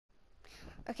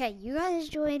Okay, you guys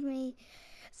joined me.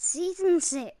 Season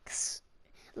 6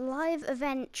 live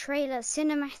event trailer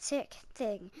cinematic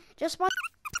thing. Just by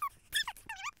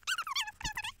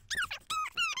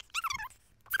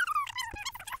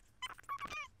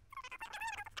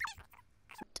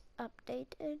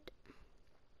updated.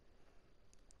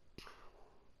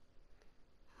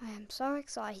 I am so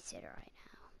excited right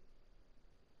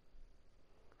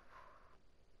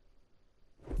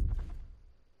now.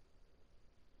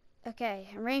 Okay,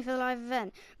 I'm ready for the live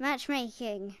event.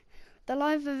 Matchmaking. The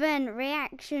live event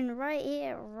reaction right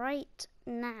here, right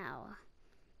now.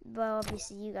 Well,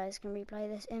 obviously you guys can replay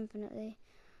this infinitely.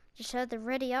 Just heard the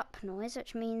ready up noise,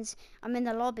 which means I'm in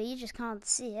the lobby, you just can't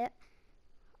see it.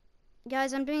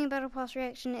 Guys, I'm doing a Battle Pass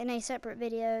reaction in a separate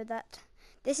video that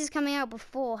this is coming out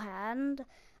beforehand.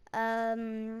 But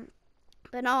no,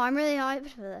 I'm really hyped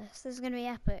for this. This is going to be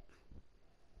epic.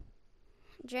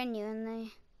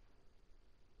 Genuinely.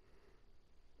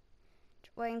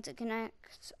 Just waiting to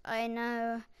connect. I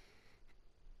know.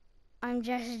 I'm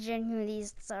just genuinely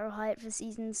so hyped for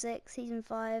Season 6, Season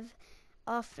 5.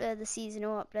 After the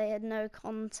seasonal update had no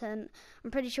content.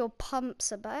 I'm pretty sure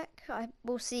pumps are back.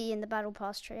 We'll see in the Battle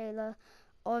Pass trailer.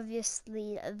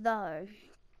 Obviously, though.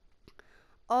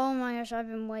 Oh my gosh, I've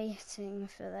been waiting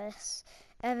for this.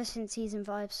 Ever since Season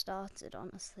 5 started,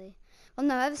 honestly. Well,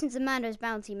 no, ever since the Mando's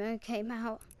Bounty mode came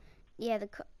out. Yeah,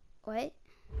 wait.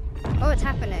 Oh, it's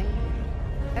happening.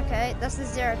 Okay, that's the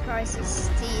Zero Crisis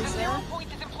teaser. The zero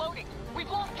point is imploding. We've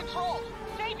lost control.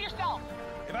 Save yourself.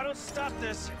 If I don't stop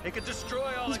this, it could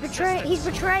destroy all He's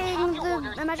betraying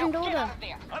the imagined order.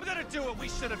 I'm gonna do what we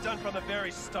should have done from the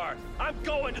very start. I'm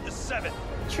going to the 7th.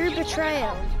 True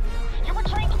betrayal. You're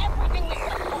betraying everything we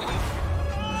stood for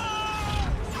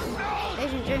you.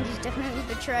 Agent Jones is definitely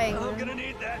betraying them. I'm gonna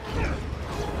need that.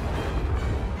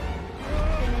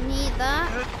 Gonna need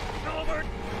that. Over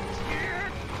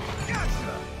here.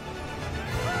 Gotcha.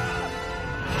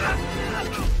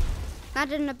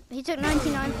 Imagine he took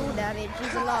 99 full damage.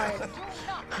 He's alive. Do not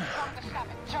stop the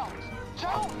 7.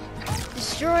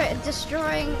 Jones.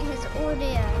 Destroying his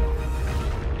audio.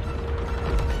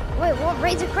 Wait, what?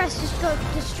 Razor Crest just got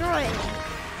destroyed.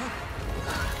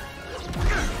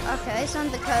 Okay, some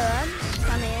of the collabs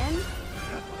coming in.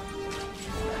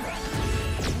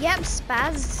 Yep,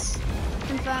 Spaz.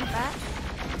 Confirmed that.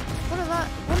 What are those?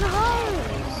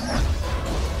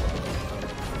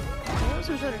 Oh,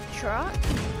 some sort of truck.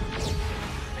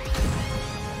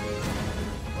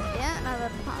 Yeah,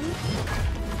 another punch.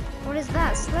 What is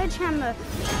that? Sledgehammer.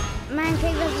 Man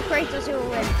Cave versus Kratos who will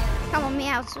win. Come on,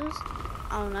 Meowsles.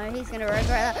 Oh no, he's gonna regret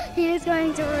that. He is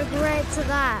going to regret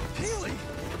that.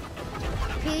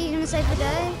 Peely, you gonna save the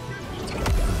day?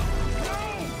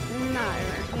 No,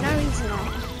 he's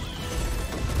not.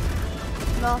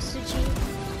 Master Chief.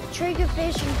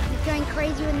 Triggerfish is going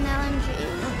crazy with an LMG.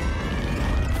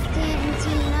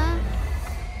 Tina.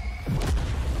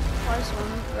 Close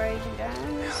one for Agent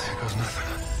Jones. Here goes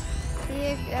nothing.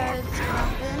 Here goes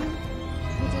nothing.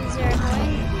 Into 0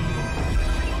 point.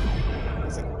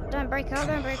 Don't break up. I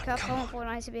want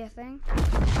Fortnite to be a thing.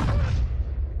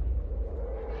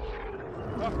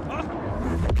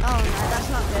 Oh no, that's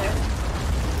not good.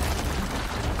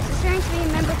 Is this going to be a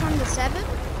member from the 7? Is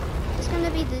this going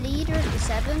to be the leader of the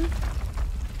 7?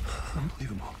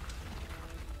 Unbelievable.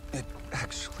 It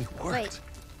actually worked. Wait,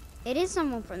 it is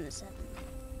someone from the 7.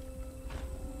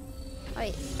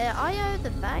 Wait, are IO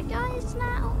the bad guys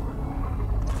now?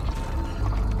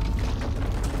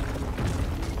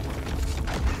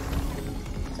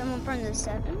 Someone from the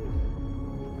 7?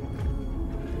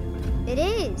 It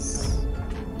is!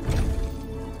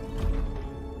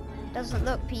 Doesn't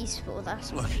look peaceful,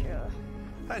 that's for sure.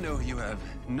 I know you have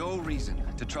no reason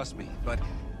to trust me, but...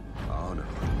 Oh no.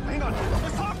 Hang on!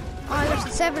 Oh my gosh, the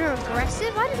 7 are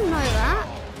aggressive? I didn't know that.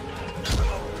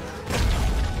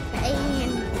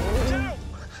 Alien.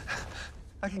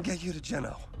 I can get you to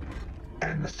Geno.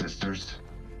 And the sisters?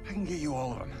 I can get you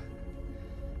all of them.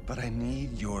 But I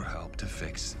need your help to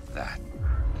fix that.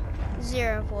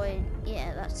 0 point.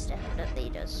 Yeah, that's definitely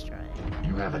destroyed.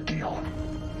 You have a deal.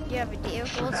 Do you have a deal?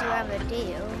 Of course you have a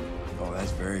deal. Oh,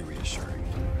 that's very reassuring.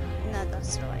 No,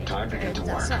 that's right. Time to get to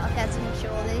That's work. sarcasm,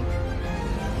 surely.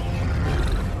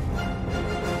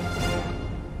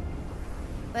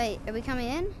 Wait, are we coming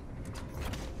in?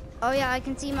 Oh yeah, I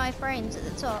can see my frames at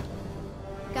the top.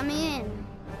 Coming in.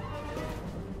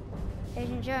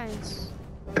 Agent Jones.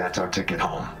 That's our ticket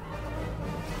home.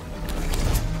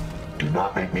 Do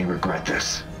not make me regret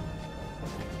this.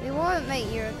 We won't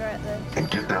make you regret this. And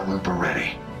get that looper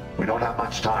ready. We don't have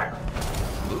much time.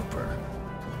 Looper?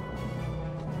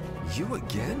 You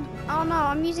again? Oh no,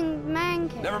 I'm using man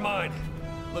cave. Never mind.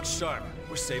 Look sharp.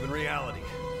 We're saving reality.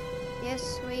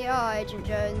 Yes, we are, Agent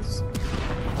Jones.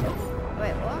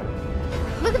 Wait,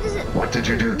 what? Look at this. What did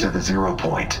you do to the 0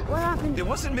 point? What happened? It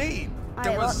wasn't me.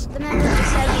 There Alright, was... well, the member of the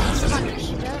 70s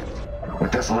punched it.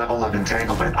 With this level of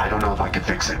entanglement, I don't know if I can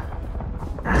fix it.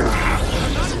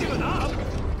 I'm not giving up.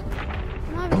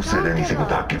 No, we Who said can't anything give up.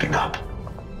 about giving up?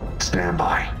 Stand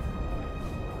by.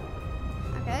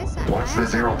 Okay, so Once the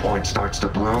 0 point starts to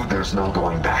bloom, there's no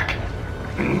going back.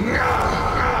 Wait,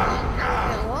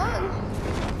 what?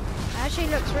 Actually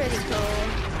looks really cool.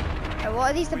 Wait,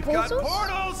 what are these, the We've got portals?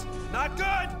 portals. Not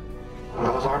good.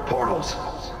 Those aren't portals.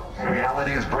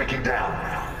 Reality is breaking down.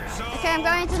 So, Okay, I'm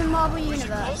going to the Marvel we should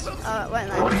Universe. close them? Oh, it won't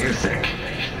let What me. do you think?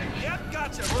 Yep,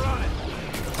 gotcha. We're on it.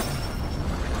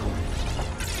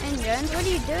 Agent Jones, what are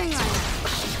you doing right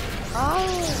now?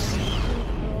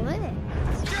 Oh,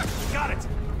 lit. Yep, got it.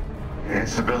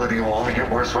 Instability will only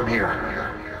get worse from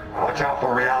here. Watch out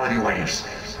for reality waves.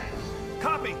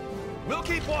 Copy. We'll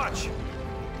keep watch.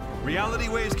 Reality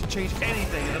waves can change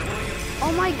anything in a million.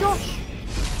 Oh my gosh.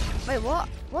 Wait, what?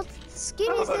 What skin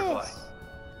is Butterfly. this?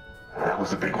 That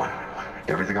was a big one.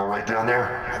 Everything all right down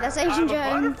there? Oh, that's I'm Agent a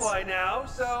Jones. butterfly now,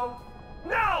 so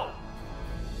no.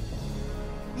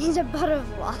 He's a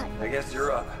butterfly. I guess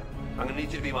you're up. I'm gonna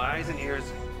need you to be my eyes and ears,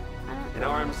 I don't and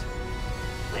arms,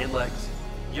 and legs.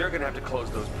 You're gonna have to close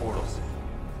those portals.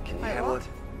 Can you Wait, handle what? it?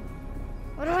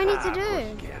 What do I need to Of course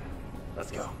you do? can.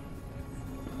 Let's go.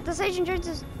 That's Agent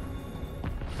Jones.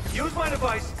 Use my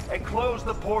device and close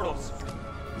the portals.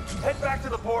 Head back to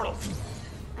the portals.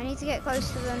 I need to get close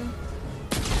to them.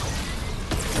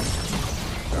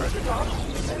 Start at the top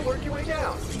and work your way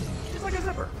down. Just like a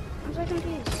zipper. I'm so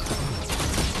confused.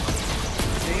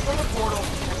 Aim for the portal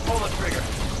and pull the trigger.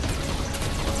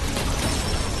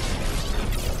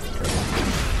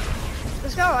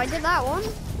 Let's go. I did that one.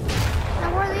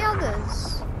 Now where are the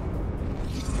others?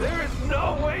 There is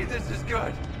no way this is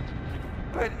good.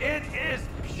 But it is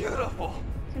beautiful.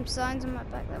 Some signs on my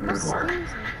back there. Good What's work. these?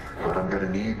 But I'm gonna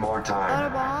need more time.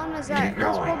 Autobahn? Is that? Keep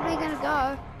That's going. probably gonna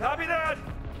go. Copy that.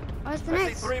 Where's the I see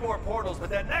next? 3 more portals, but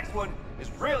that next one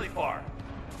is really far.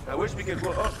 I wish we could.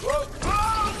 Whoa, whoa,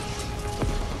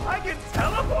 whoa! I can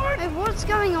teleport? Hey, what's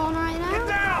going on right Get now?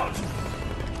 down!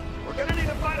 We're gonna need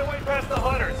to find a way past the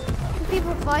hunters.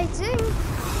 People fighting?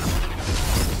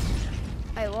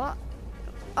 Wait, what?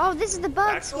 Oh, this is the bird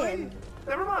Actually, skin.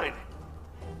 never mind.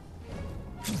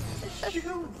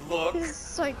 You look This is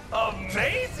so.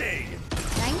 amazing!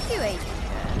 Thank you, Agent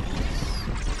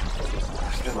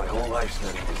I've spent my whole life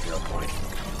studying this 0 point.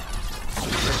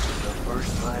 This is the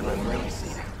first time I've really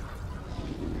seen it.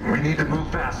 We need to move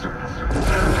faster.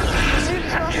 Jones.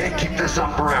 I can't keep this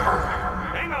up forever.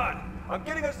 Hang on! I'm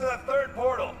getting us to that 3rd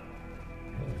portal.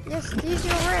 Yes, use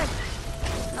your rip.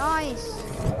 Nice.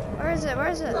 Where is it? Where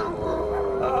is it? So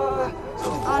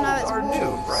Oh no, it's are new,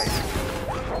 wolves. right?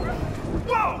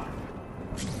 Whoa!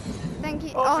 Thank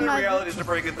you. Oh Oh no. realities are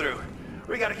breaking through.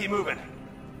 We gotta keep moving.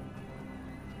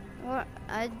 What?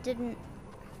 I didn't.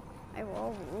 I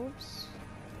roll wolves.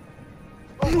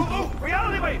 Oh,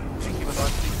 reality wave! Sneaky with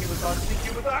us, sneaky with us,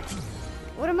 sneaky with us.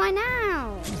 What am I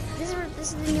now? This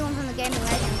is the new one from the Gaming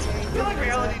Legends series. I feel like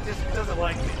reality just doesn't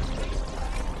like me.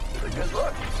 Because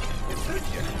look, it suits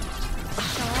you.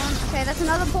 Come on. Okay, that's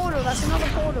another portal. That's another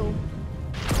portal.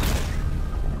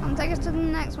 Take us to the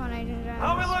next one, Agent Jones.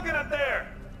 How are we looking up there?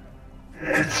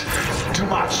 It's too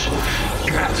much.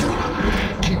 You have to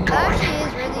keep That going. actually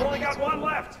is really Only got beautiful. one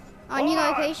left. Our new Hold on.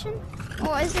 location?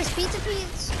 What is this? Pizza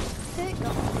Pete's? We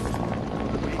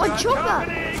Oh, got Chopper!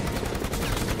 company.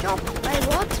 Wait,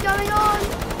 what's going on?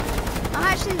 I'm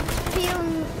actually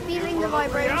feeling the Reality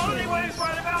vibration. waves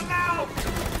right about now.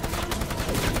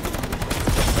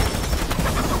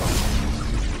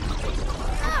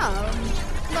 Oh,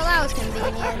 well that was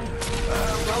convenient.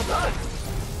 Well done.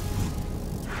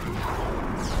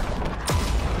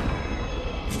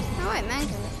 Oh wait, man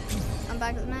cave. I'm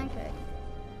back at the man cave.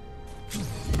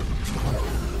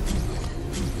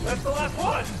 That's the last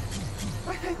one.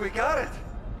 I think we got it.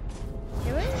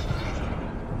 Do we?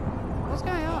 What's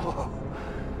going on? Whoa,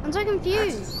 I'm so that's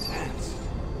confused. intense.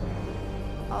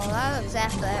 Oh, that looks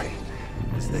epic.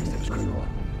 This next step is critical.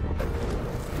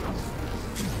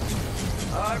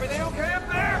 Everything okay up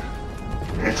there?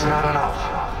 It's not enough.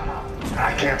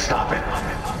 I can't stop it.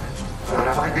 But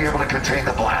I might be able to contain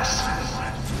the blast.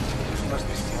 You must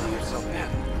be stealing yourself in.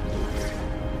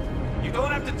 You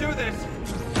don't have to do this.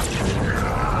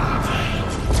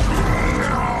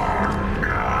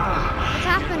 What's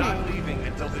Not happening? leaving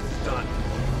until this is done.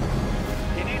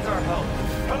 He needs our help.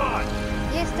 Come on.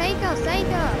 Yes, take us, take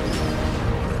us.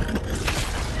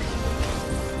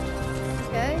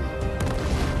 Okay.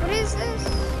 What is this?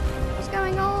 What's going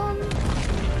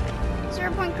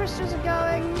crystals are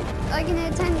going. I can hear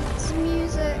tense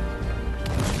music.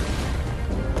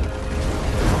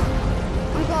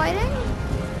 I'm gliding?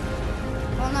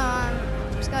 Well, no, I'm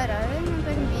skydiving. I'm a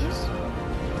bit confused.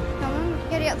 Come on,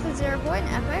 getting up to the 0 point.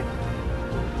 Epic.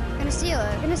 Gonna seal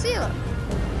it. Gonna seal it.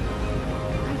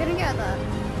 I'm gonna get there.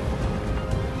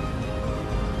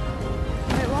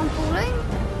 Wait, while I'm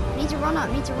falling? Need to run up.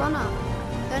 Need to run up.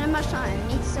 Don't have much time.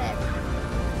 Need to save.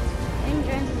 Aim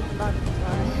drones is a bug.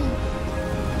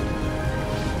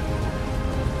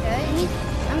 Okay,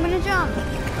 I'm gonna jump.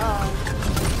 Oh.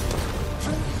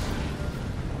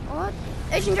 What?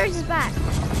 Ocean drones is back.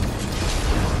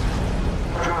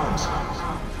 Jones,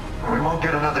 we won't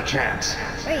get another chance.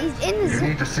 Wait, he's in the You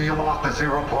need to seal off the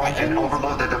 0 point and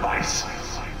overload the device.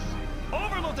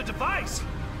 Overload the device?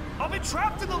 I'll be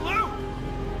trapped in the loop!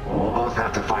 We'll both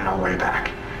have to find our way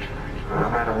back. No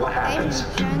matter what happens,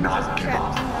 do not give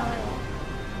up.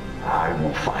 I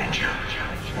will find you,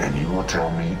 and you will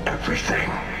tell me everything.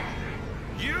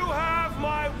 You have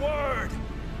my word!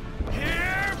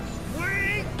 Here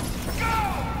we go!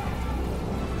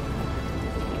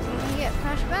 I'm gonna get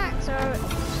flashbacks or...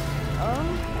 Oh.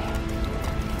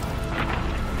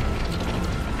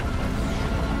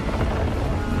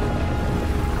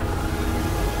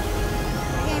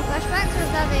 We're getting flashbacks or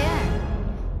is that the end?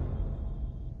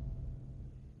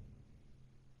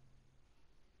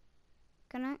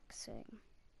 Connecting.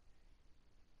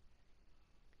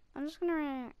 I'm just gonna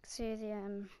react to the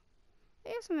I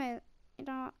guess you know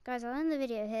what, guys, I'll end the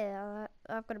video here.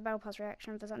 I've got a battle pass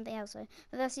reaction for something else, so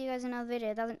but I'll see you guys in another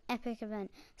video. That was an epic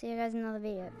event. See you guys in another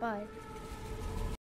video. Bye.